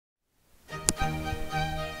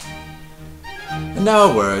And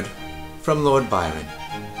now a word from Lord Byron.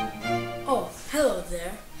 Oh, hello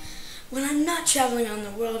there. When I'm not traveling on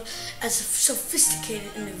the world as a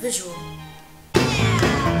sophisticated individual,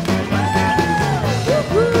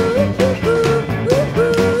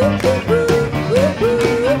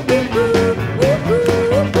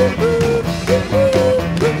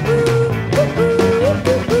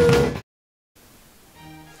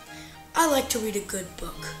 I like to read a good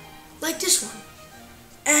book, like this one.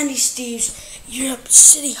 Andy Steve's Europe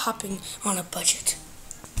City Hopping on a Budget.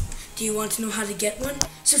 Do you want to know how to get one?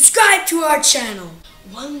 Subscribe to our channel!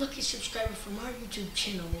 One lucky subscriber from our YouTube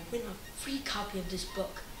channel will win a free copy of this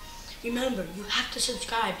book. Remember, you have to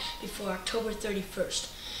subscribe before October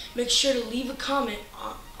 31st. Make sure to leave a comment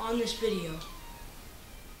on this video.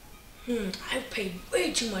 I've paid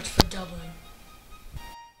way too much for Dublin.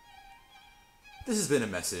 This has been a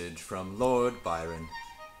message from Lord Byron.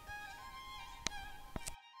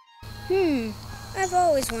 I've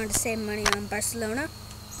always wanted to save money on Barcelona.